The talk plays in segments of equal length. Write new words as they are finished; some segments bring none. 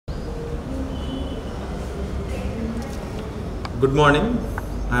Good morning.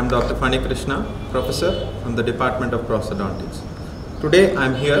 I am Dr. Fani Krishna, Professor from the Department of Prosthodontics. Today I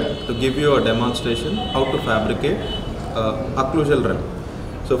am here to give you a demonstration how to fabricate occlusal rim.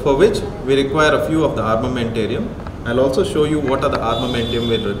 So for which we require a few of the armamentarium. I'll also show you what are the armamentarium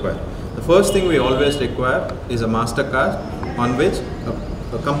we require. The first thing we always require is a master cast on which a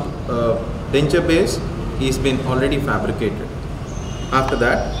denture base is been already fabricated. After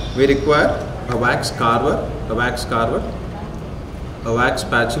that we require a wax carver, a wax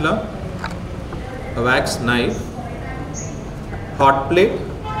spatula, a wax knife, hot plate,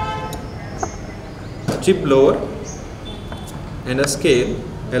 a chip blower and a scale.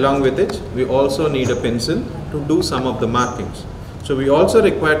 Along with it we also need a pencil to do some of the markings. So we also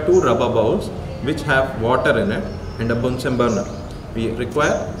require two rubber bowls which have water in it and a Bunsen burner. We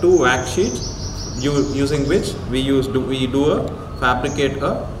require two wax sheets using which we fabricate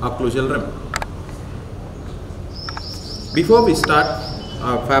a occlusal rim. Before we start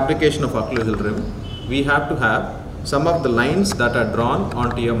our fabrication of occlusal rim, we have to have some of the lines that are drawn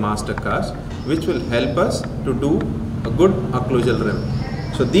onto your master cast, which will help us to do a good occlusal rim.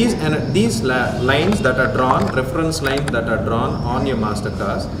 So these lines that are drawn, reference lines that are drawn on your master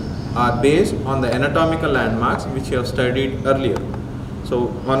cast, are based on the anatomical landmarks which you have studied earlier.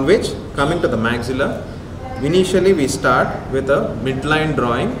 So on which, coming to the maxilla, initially we start with a midline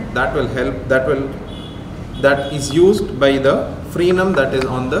drawing that is used by the frenum that is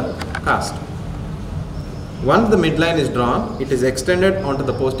on the cast. Once the midline is drawn, it is extended onto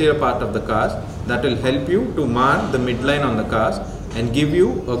the posterior part of the cast. That will help you to mark the midline on the cast and give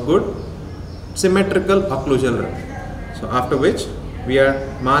you a good symmetrical occlusal rim. So after which we are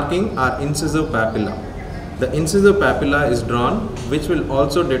marking our incisive papilla. The incisive papilla is drawn, which will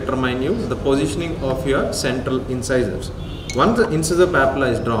also determine you the positioning of your central incisors. Once the incisive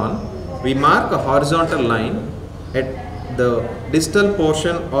papilla is drawn, we mark a horizontal line at the distal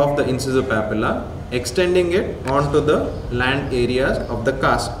portion of the incisive papilla, extending it onto the land areas of the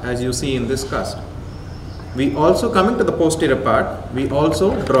cast as you see in this cast. We also, coming to the posterior part, we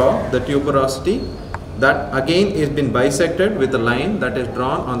also draw the tuberosity that again is been bisected with a line that is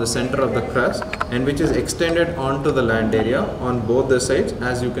drawn on the center of the crust and which is extended onto the land area on both the sides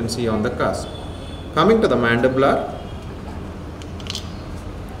as you can see on the cast. Coming to the mandibular,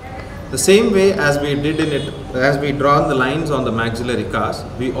 the same way as we did in it, as we draw the lines on the maxillary cast,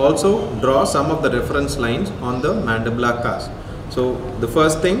 we also draw some of the reference lines on the mandibular cast. So the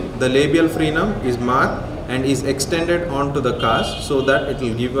first thing, the labial frenum is marked and is extended onto the cast so that it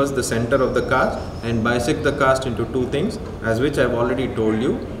will give us the center of the cast and bisect the cast into two things, as which I have already told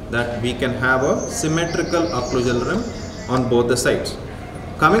you that we can have a symmetrical occlusal rim on both the sides.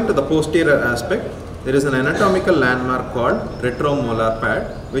 Coming to the posterior aspect, there is an anatomical landmark called retromolar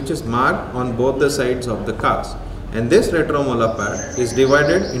pad which is marked on both the sides of the cast, and this retromolar pad is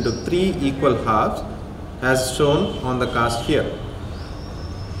divided into three equal halves as shown on the cast here,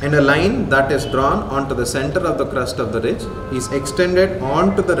 and a line that is drawn onto the center of the crust of the ridge is extended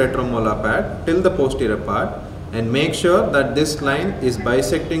onto the retromolar pad till the posterior part, and make sure that this line is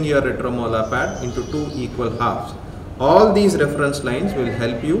bisecting your retromolar pad into two equal halves. All these reference lines will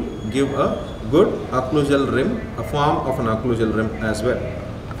help you give a good occlusal rim, a form of an occlusal rim as well.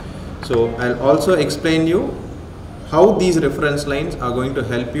 So I'll also explain you how these reference lines are going to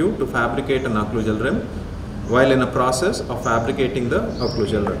help you to fabricate an occlusal rim while in a process of fabricating the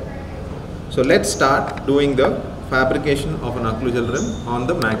occlusal rim. So let's start doing the fabrication of an occlusal rim on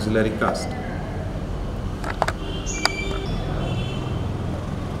the maxillary cast.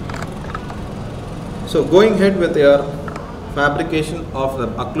 So going ahead with your fabrication of the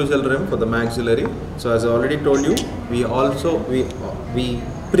occlusal rim for the maxillary. So as I already told you, we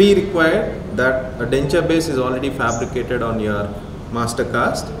pre-required that a denture base is already fabricated on your master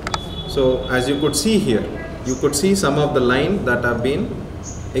cast. So as you could see here, you could see some of the line that have been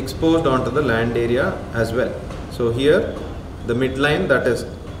exposed onto the land area as well. So here the midline that is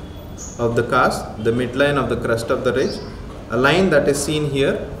of the cast, the midline of the crust of the ridge, a line that is seen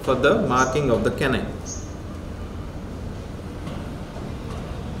here for the marking of the canine.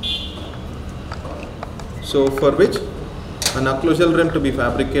 So for which an occlusal rim to be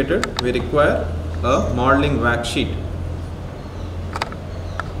fabricated, we require a modeling wax sheet.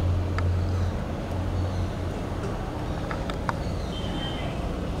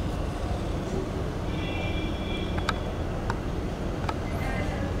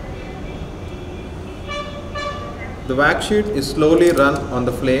 The wax sheet is slowly run on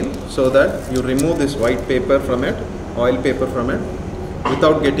the flame so that you remove this white paper from it, oil paper from it,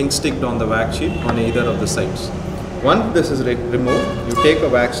 without getting sticked on the wax sheet on either of the sides. Once this is removed, you take a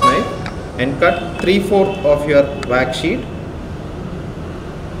wax knife and cut 3/4 of your wax sheet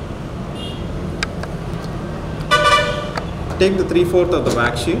take the 3/4 of the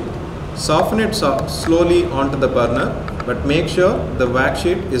wax sheet, soften it slowly onto the burner, but make sure the wax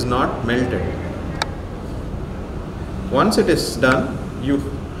sheet is not melted. Once it is done, you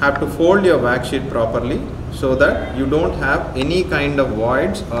have to fold your wax sheet properly so that you don't have any kind of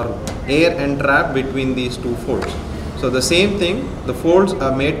voids or air entrap between these two folds. So the same thing, the folds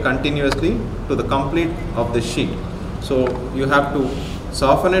are made continuously to the complete of the sheet. So you have to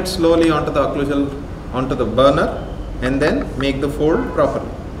soften it slowly onto the occlusal, onto the burner, and then make the fold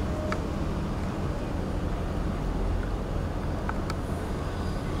properly.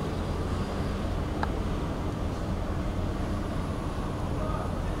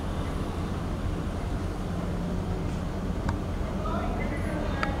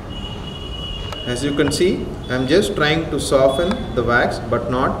 As you can see, I am just trying to soften the wax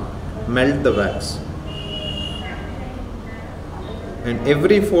but not melt the wax. And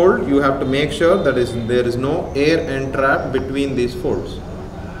every fold you have to make sure that there is no air entrap between these folds.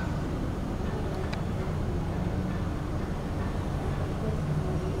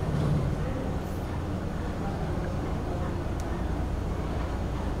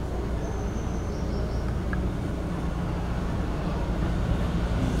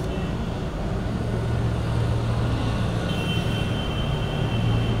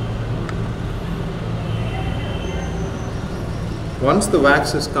 Once the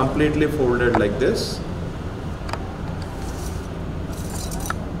wax is completely folded like this,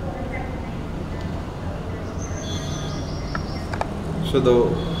 so the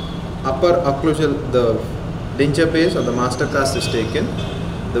upper occlusal, the denture base or the master cast is taken,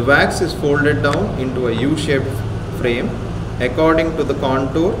 the wax is folded down into a U-shaped frame according to the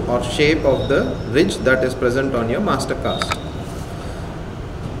contour or shape of the ridge that is present on your master cast,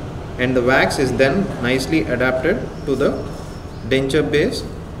 and the wax is then nicely adapted to the denture base,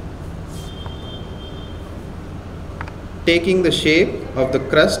 taking the shape of the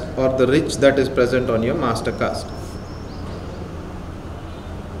crust or the ridge that is present on your master cast.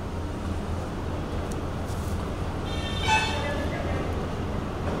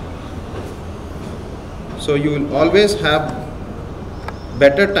 So you will always have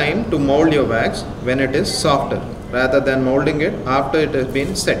better time to mold your wax when it is softer rather than molding it after it has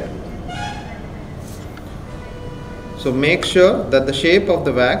been set. So make sure that the shape of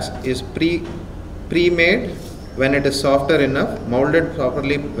the wax is pre-made when it is softer enough, molded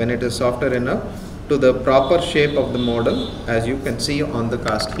properly when it is softer enough to the proper shape of the model, as you can see on the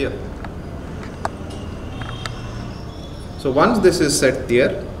cast here. So once this is set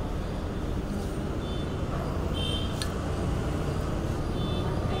there,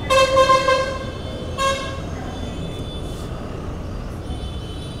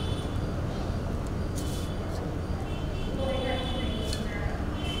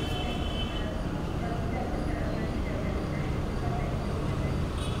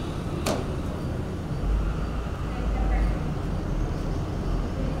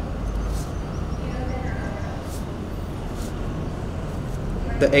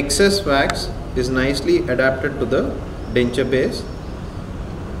 the excess wax is nicely adapted to the denture base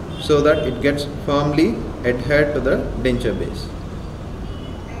so that it gets firmly adhered to the denture base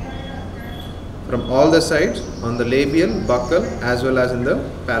from all the sides on the labial, buccal as well as in the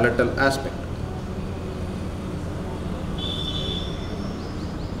palatal aspect.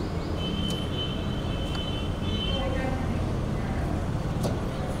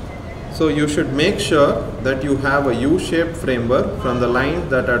 So you should make sure that you have a U-shaped framework from the lines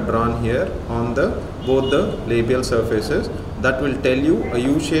that are drawn here on both the labial surfaces. That will tell you a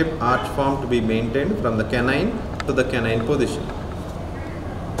U-shaped arch form to be maintained from the canine to the canine position.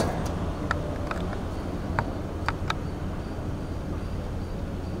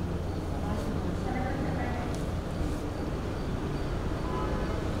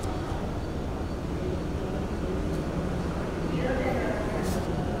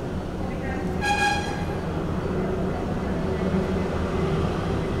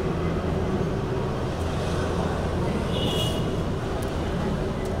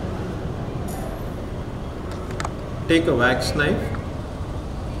 Take a wax knife,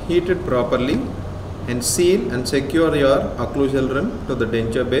 heat it properly and seal and secure your occlusal rim to the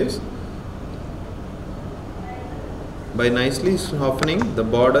denture base by nicely softening the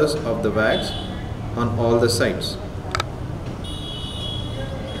borders of the wax on all the sides.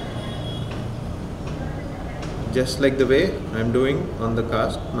 Just like the way I am doing on the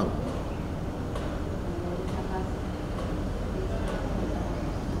cast now.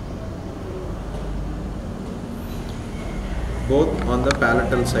 Both on the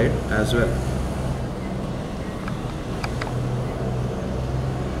palatal side as well.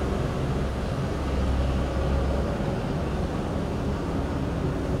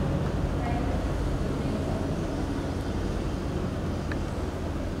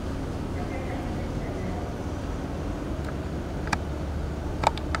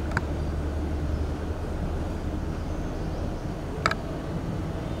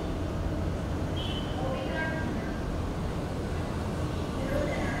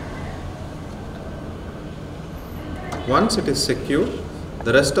 Once it is secured,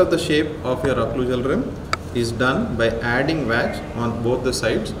 the rest of the shape of your occlusal rim is done by adding wax on both the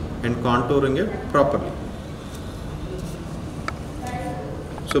sides and contouring it properly.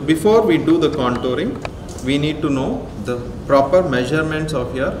 So before we do the contouring, we need to know the proper measurements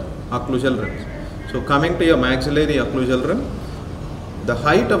of your occlusal rims. So coming to your maxillary occlusal rim, the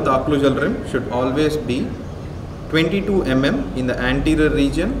height of the occlusal rim should always be 22 mm in the anterior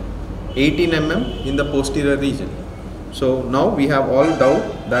region, 18 mm in the posterior region. So now we have all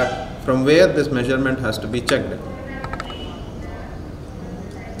doubt that from where this measurement has to be checked.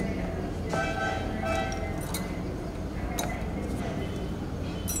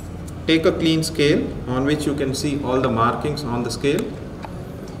 Take a clean scale on which you can see all the markings on the scale.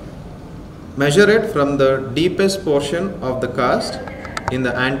 Measure it from the deepest portion of the cast in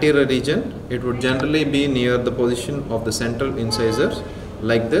the anterior region. It would generally be near the position of the central incisors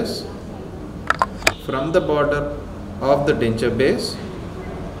like this. From the border of the denture base,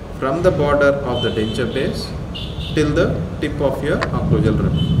 from the border of the denture base till the tip of your occlusal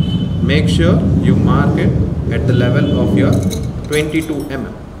rim. Make sure you mark it at the level of your 22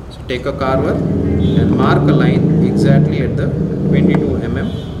 mm. So take a carver and mark a line exactly at the 22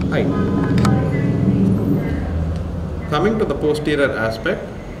 mm height. Coming to the posterior aspect,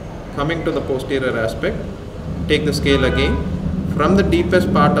 take the scale again. From the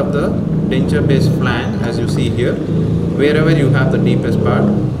deepest part of the denture base flange, as you see here, wherever you have the deepest part,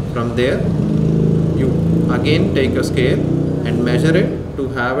 from there you again take a scale and measure it to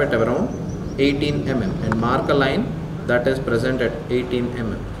have it around 18 mm and mark a line that is present at 18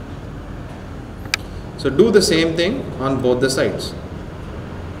 mm. So do the same thing on both the sides.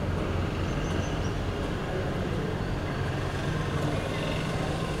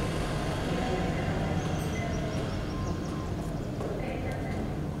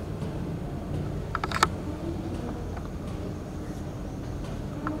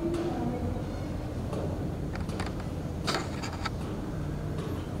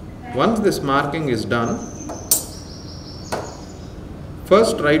 Once this marking is done,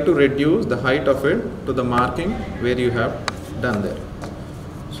 first try to reduce the height of it to the marking where you have done there.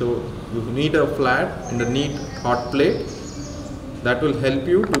 So you need a flat and a neat hot plate that will help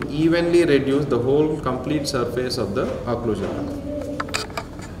you to evenly reduce the whole complete surface of the occlusal.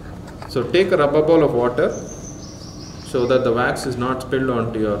 So take a rubber ball of water so that the wax is not spilled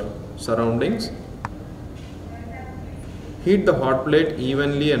onto your surroundings. Heat the hot plate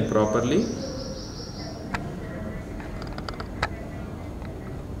evenly and properly.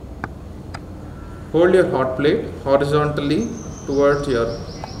 Hold your hot plate horizontally towards your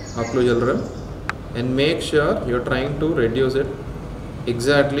occlusal rim and make sure you are trying to reduce it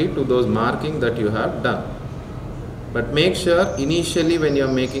exactly to those markings that you have done. But make sure initially when you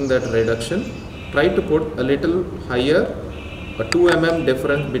are making that reduction, try to put a little higher, a 2 mm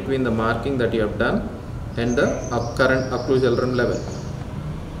difference between the marking that you have done and the current occlusal rim level.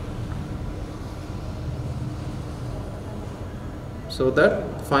 So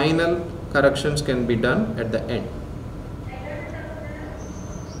that final corrections can be done at the end.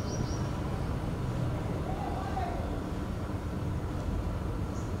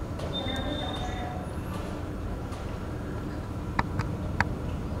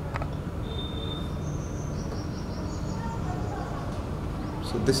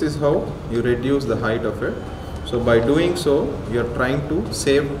 So this is how you reduce the height of it. So by doing so, you are trying to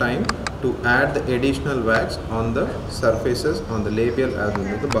save time to add the additional wax on the surfaces on the labial as well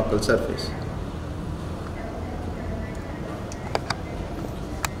as the buccal surface.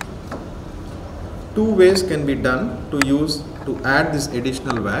 Two ways can be done to add this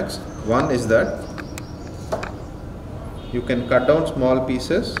additional wax. One is that you can cut down small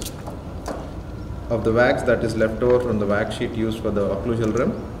pieces of the wax that is left over from the wax sheet used for the occlusal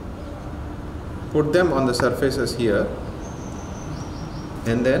rim, put them on the surfaces here,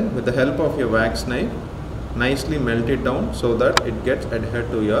 and then with the help of your wax knife nicely melt it down so that it gets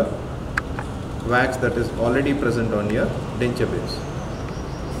adhered to your wax that is already present on your denture base.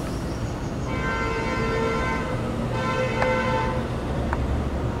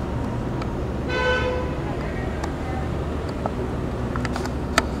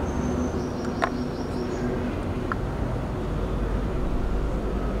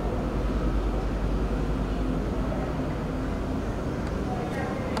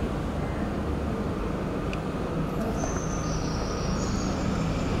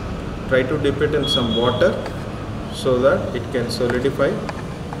 Try to dip it in some water so that it can solidify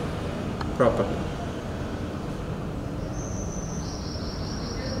properly.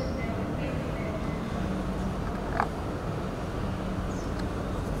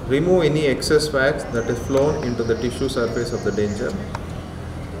 remove any excess wax that is flown into the tissue surface of the denture,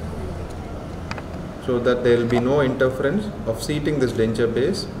 so that there will be no interference of seating this denture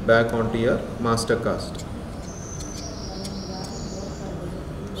base back onto your master cast.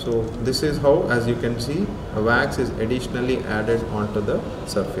 So this is how, as you can see, a wax is additionally added onto the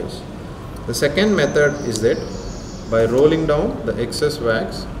surface. The second method is that by rolling down the excess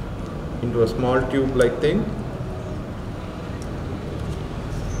wax into a small tube like thing,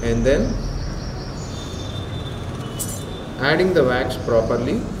 and then adding the wax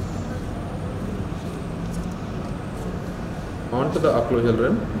properly onto the occlusal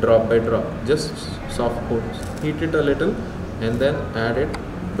rim drop by drop. Just soft coat, heat it a little and then add it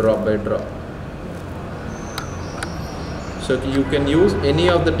drop by drop. So you can use any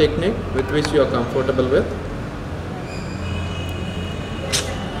of the technique with which you are comfortable with.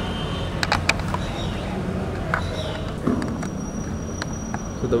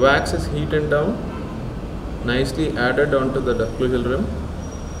 So the wax is heated down, nicely added onto the occlusal rim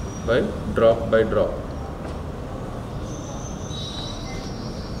by drop.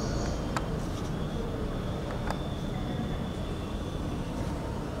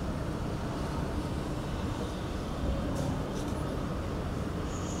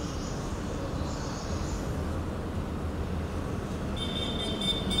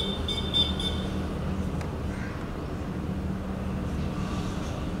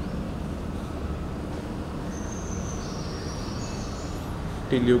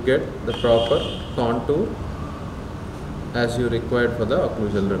 Till you get the proper contour as you required for the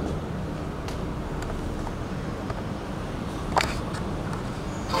occlusal rim.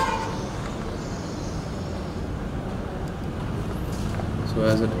 So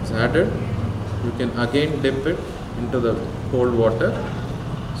as it is added, you can again dip it into the cold water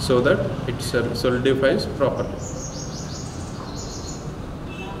so that it solidifies properly.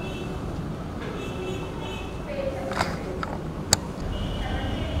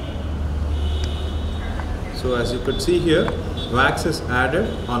 So as you could see here, wax is added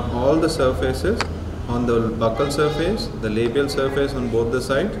on all the surfaces, on the buccal surface, the labial surface on both the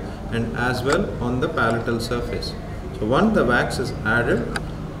sides, and as well on the palatal surface. So once the wax is added,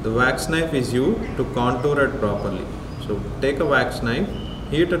 the wax knife is used to contour it properly. So take a wax knife,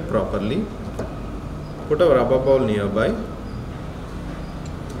 heat it properly, put a rubber ball nearby.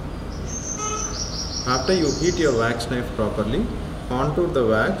 After you heat your wax knife properly, contour the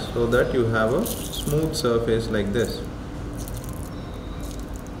wax so that you have a smooth surface like this.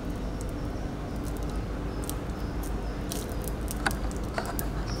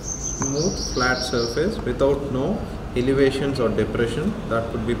 Smooth flat surface without no elevations or depression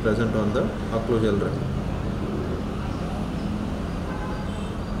that could be present on the occlusal rim.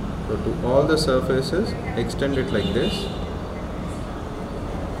 So to all the surfaces, extend it like this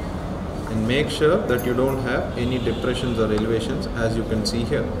and make sure that you don't have any depressions or elevations, as you can see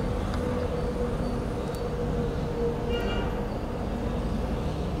here.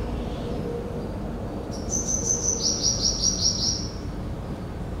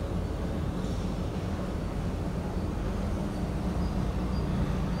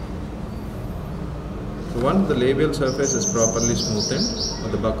 So once the labial surface is properly smoothened, or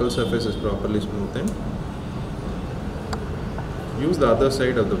the buccal surface is properly smoothened, use the other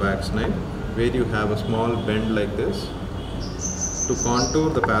side of the wax knife where you have a small bend like this to contour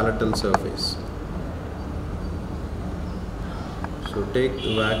the palatal surface. So take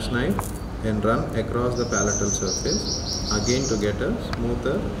the wax knife and run across the palatal surface again to get a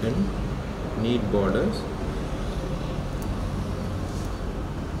smoother and neat borders.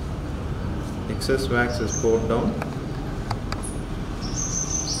 Excess wax is poured down.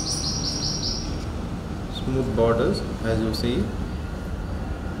 Smooth borders, as you see.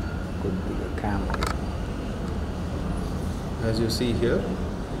 Could be a camera. As you see here.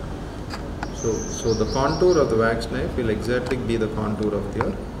 So the contour of the wax knife will exactly be the contour of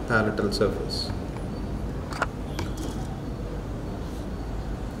your palatal surface.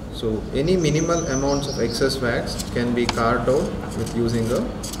 So any minimal amounts of excess wax can be carved out with using a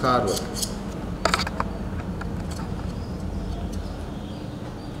carver.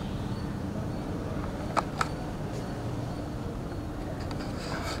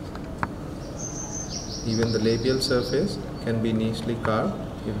 Even the labial surface can be nicely carved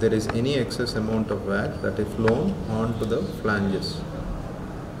if there is any excess amount of wax that is flown onto the flanges.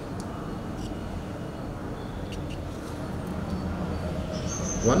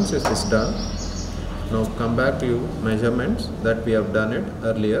 Once it is done, now come back to measurements that we have done it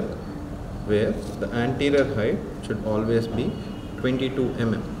earlier, where the anterior height should always be 22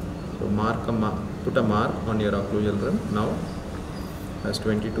 mm. So put a mark on your occlusal rim. Now has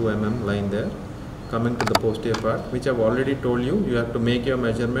 22 mm line there. Coming to the posterior part, which I've already told you, you have to make your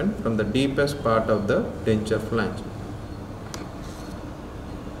measurement from the deepest part of the denture flange.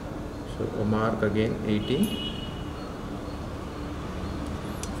 So a mark again 18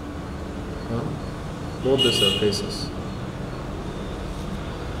 on both the surfaces.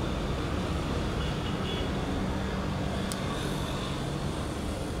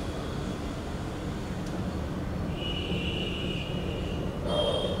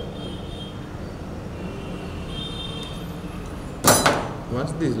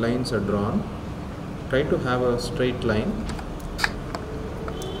 Once these lines are drawn, try to have a straight line.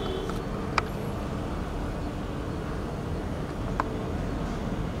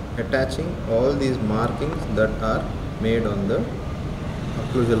 Attaching all these markings that are made on the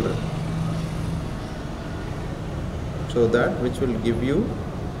occlusal rim, so that which will give you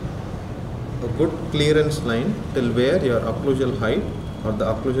a good clearance line till where your occlusal height or the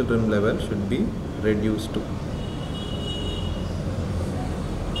occlusal rim level should be reduced to.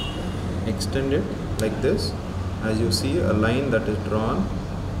 Extend it like this. As you see, a line that is drawn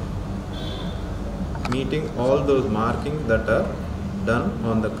meeting all those markings that are done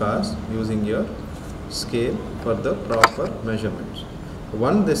on the cast using your scale for the proper measurements.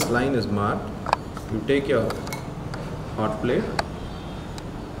 Once this line is marked, you take your hot plate,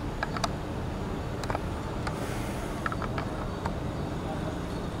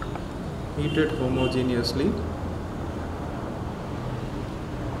 heat it homogeneously,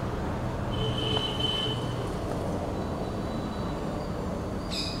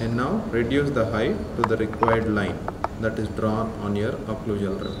 and now reduce the height to the required line that is drawn on your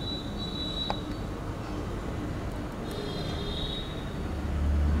occlusal rim.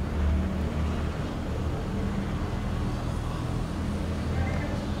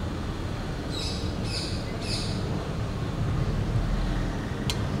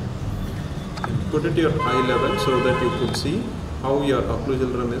 Put it to your eye level so that you could see how your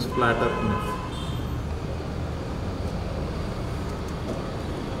occlusal rim is flatter enough.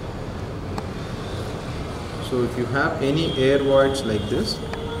 So if you have any air voids like this,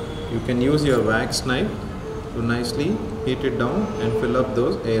 you can use your wax knife to nicely heat it down and fill up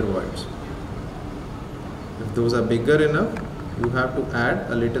those air voids. If those are bigger enough, you have to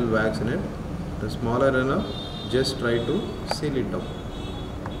add a little wax in it. If it's smaller enough, just try to seal it down.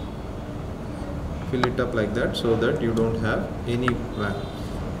 Fill it up like that so that you don't have any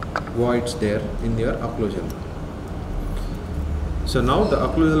voids there in your occlusal. So now the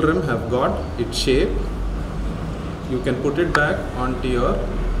occlusal rim have got its shape. You can put it back onto your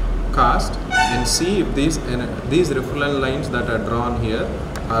cast and see if these reference lines that are drawn here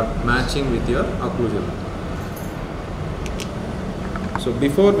are matching with your occlusal. So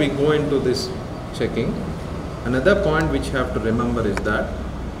before we go into this checking, another point which you have to remember is that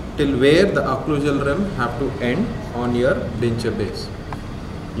till where the occlusal rim have to end on your denture base.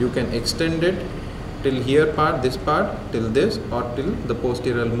 You can extend it till here part, this part, till this, or till the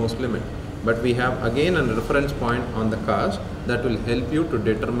posterior most limit. But we have again a reference point on the cast that will help you to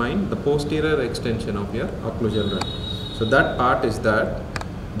determine the posterior extension of your occlusal rim. So that part is that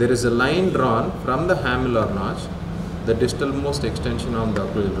there is a line drawn from the hamular notch, the distalmost extension of the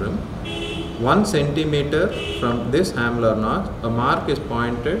occlusal rim. 1 centimeter from this hamular notch, a mark is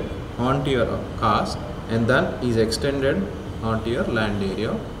pointed onto your cast and then is extended onto your land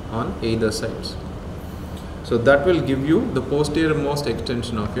area on either sides. So that will give you the posterior most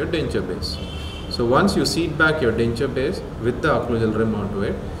extension of your denture base. So once you seat back your denture base with the occlusal rim onto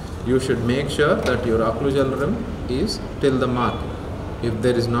it, you should make sure that your occlusal rim is till the mark. If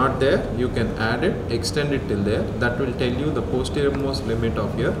there is not there, you can add it, extend it till there. That will tell you the posterior most limit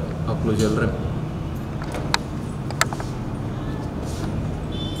of your occlusal rim.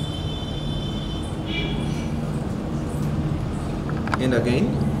 And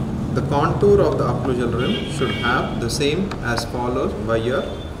again, the contour of the occlusal rim should have the same as follows by your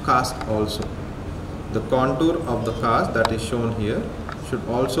cast also. The contour of the cast that is shown here should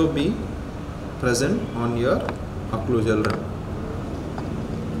also be present on your occlusal rim.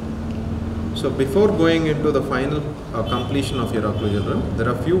 So before going into the final completion of your occlusal rim, there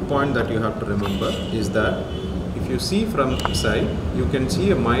are few points that you have to remember is that if you see from side, you can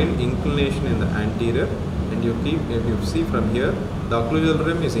see a mild inclination in the anterior, and if you see from here, the occlusal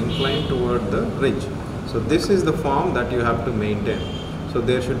rim is inclined toward the ridge. So this is the form that you have to maintain. So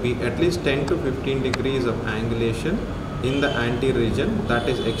there should be at least 10 to 15 degrees of angulation in the anterior region that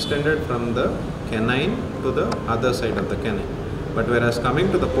is extended from the canine to the other side of the canine. But whereas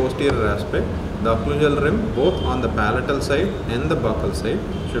coming to the posterior aspect, the occlusal rim both on the palatal side and the buccal side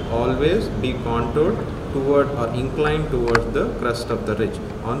should always be contoured toward or inclined towards the crest of the ridge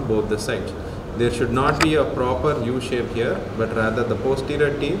on both the sides. There should not be a proper U shape here, but rather the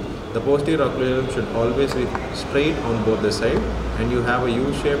posterior teeth, the posterior occlusal should always be straight on both the sides, and you have a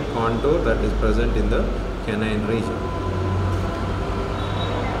U-shaped contour that is present in the canine region.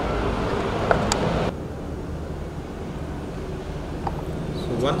 So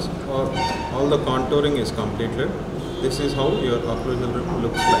once all the contouring is completed, this is how your occlusal rim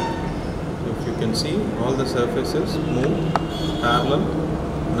looks like. If you can see, all the surfaces smooth, parallel,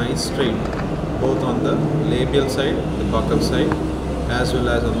 nice straight, both on the labial side, the buccal side, as well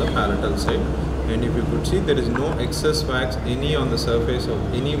as on the palatal side. And if you could see, there is no excess wax anywhere on the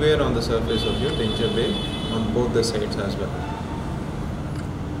surface of your denture base on both the sides as well.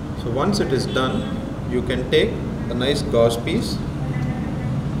 So once it is done, you can take a nice gauze piece,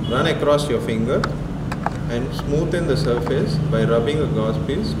 run across your finger and smoothen the surface by rubbing a gauze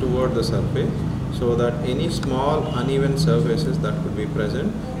piece toward the surface, so that any small uneven surfaces that could be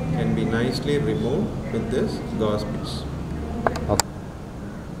present can be nicely removed with this gauze piece. Okay.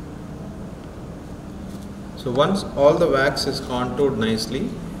 So once all the wax is contoured nicely,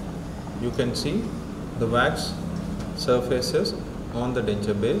 you can see the wax surfaces on the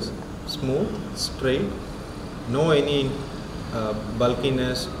denture base, smooth, straight, no any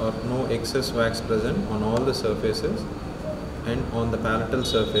bulkiness or no excess wax present on all the surfaces and on the palatal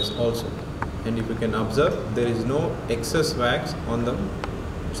surface also. And if you can observe, there is no excess wax on the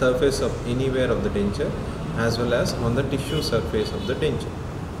surface of anywhere of the denture as well as on the tissue surface of the denture.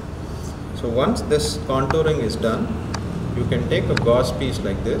 So once this contouring is done, you can take a gauze piece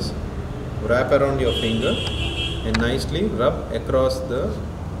like this, wrap around your finger and nicely rub across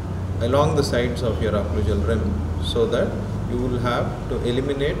along the sides of your occlusal rim, so that you will have to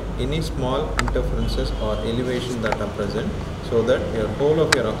eliminate any small interferences or elevation that are present, so that your whole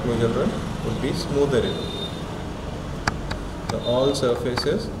of your occlusal rim would be smoother enough. So all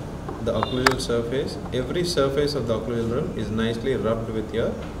surfaces, the occlusal surface, every surface of the occlusal rim is nicely rubbed with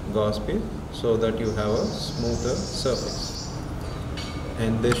your gauze piece, so that you have a smoother surface.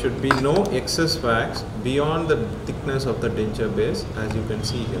 And there should be no excess wax beyond the thickness of the denture base, as you can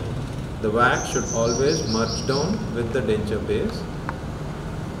see here. The wax should always merge down with the denture base,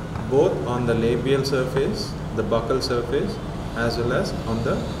 both on the labial surface, the buccal surface, as well as on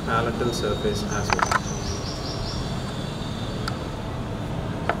the palatal surface as well.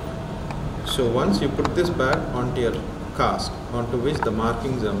 So once you put this back onto your cast, onto which the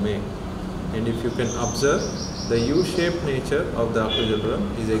markings are made, and if you can observe, the U-shaped nature of the occlusal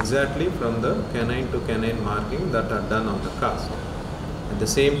rim is exactly from the canine to canine marking that are done on the cast. At the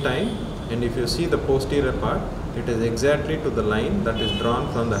same time, and if you see the posterior part, it is exactly to the line that is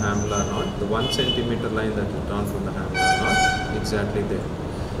drawn from the hamular knot, the 1 centimeter line that is drawn from the hamular knot, exactly there.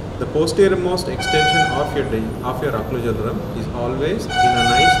 The posterior most extension of your occlusal rim is always in a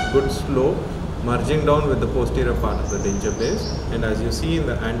nice good slope, merging down with the posterior part of the denture base, and as you see in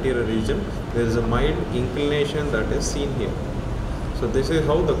the anterior region, there is a mild inclination that is seen here. So this is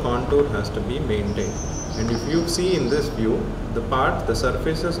how the contour has to be maintained. And if you see in this view, the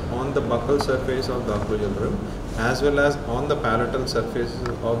surfaces on the buccal surface of the occlusal rim as well as on the palatal surfaces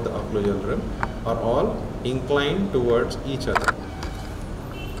of the occlusal rim are all inclined towards each other.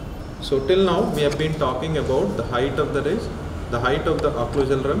 So till now we have been talking about the height of the ridge, the height of the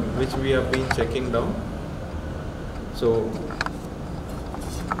occlusal rim, which we have been checking down. So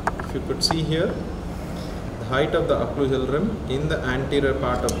if you could see here, the height of the occlusal rim in the anterior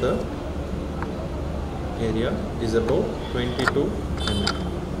part of the area is about 22 mm.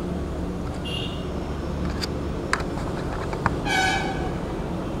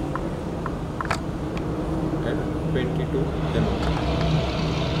 And 22 mm.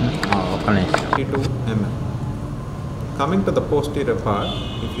 22 mm. Coming to the posterior part,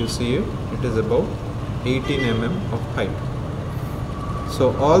 if you see it, it is about 18 mm of height.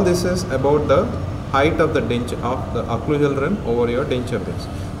 So all this is about the height of the occlusal rim over your denture base.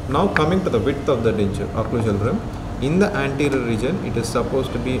 Now coming to the width of the occlusal rim, in the anterior region it is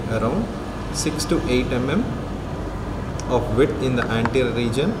supposed to be around 6 to 8 mm of width in the anterior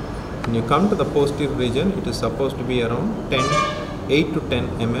region. When you come to the posterior region, it is supposed to be around 8 to 10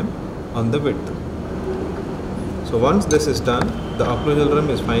 mm on the width. So once this is done, the occlusal rim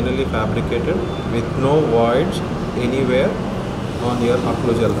is finally fabricated with no voids anywhere on your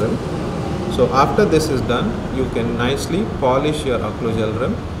occlusal rim. So after this is done, you can nicely polish your occlusal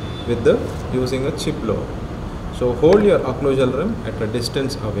rim with using a chip blower. So hold your occlusal rim at a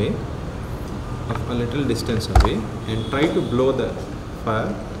distance away, a little distance away, and try to blow the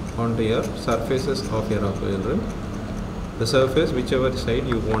fire onto your surfaces of your occlusal rim, the surface whichever side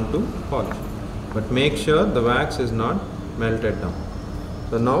you want to polish. but make sure the wax is not melted down.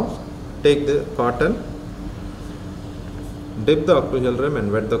 So now take the cotton, dip the occlusal rim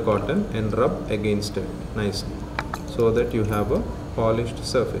and wet the cotton and rub against it nicely so that you have a polished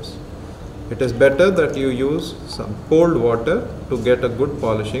surface. It is better that you use some cold water to get a good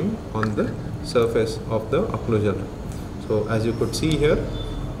polishing on the surface of the occlusal rim. So as you could see here,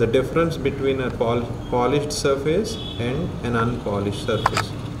 the difference between a polished surface and an unpolished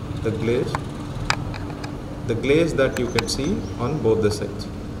surface, the glaze that you can see on both the sides,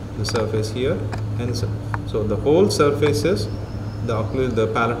 the surface here and so the whole surfaces,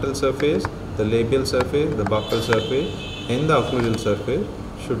 the palatal surface, the labial surface, the buccal surface and the occlusal surface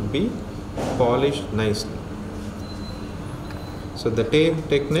should be polished nicely. So the tape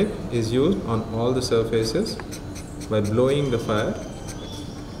technique is used on all the surfaces by blowing the fire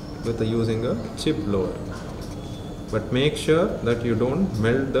with using a chip blower. But make sure that you don't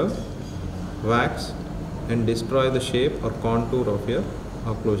melt the wax and destroy the shape or contour of your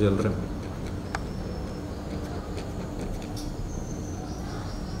occlusal rim.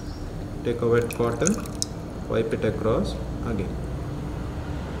 Take a wet cotton, wipe it across again.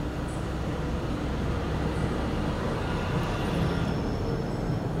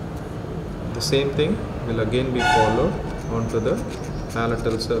 The same thing will again be followed onto the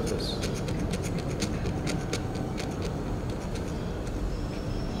palatal surface.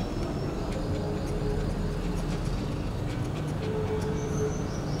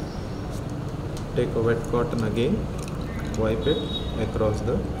 Take a wet cotton again, wipe it across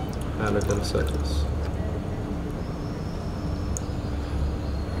the palatal surface.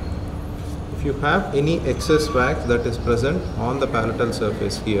 If you have any excess wax that is present on the palatal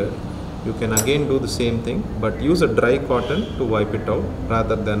surface here, you can again do the same thing, but use a dry cotton to wipe it out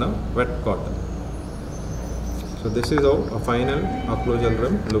rather than a wet cotton. So this is how a final occlusal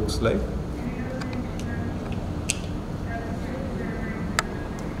rim looks like.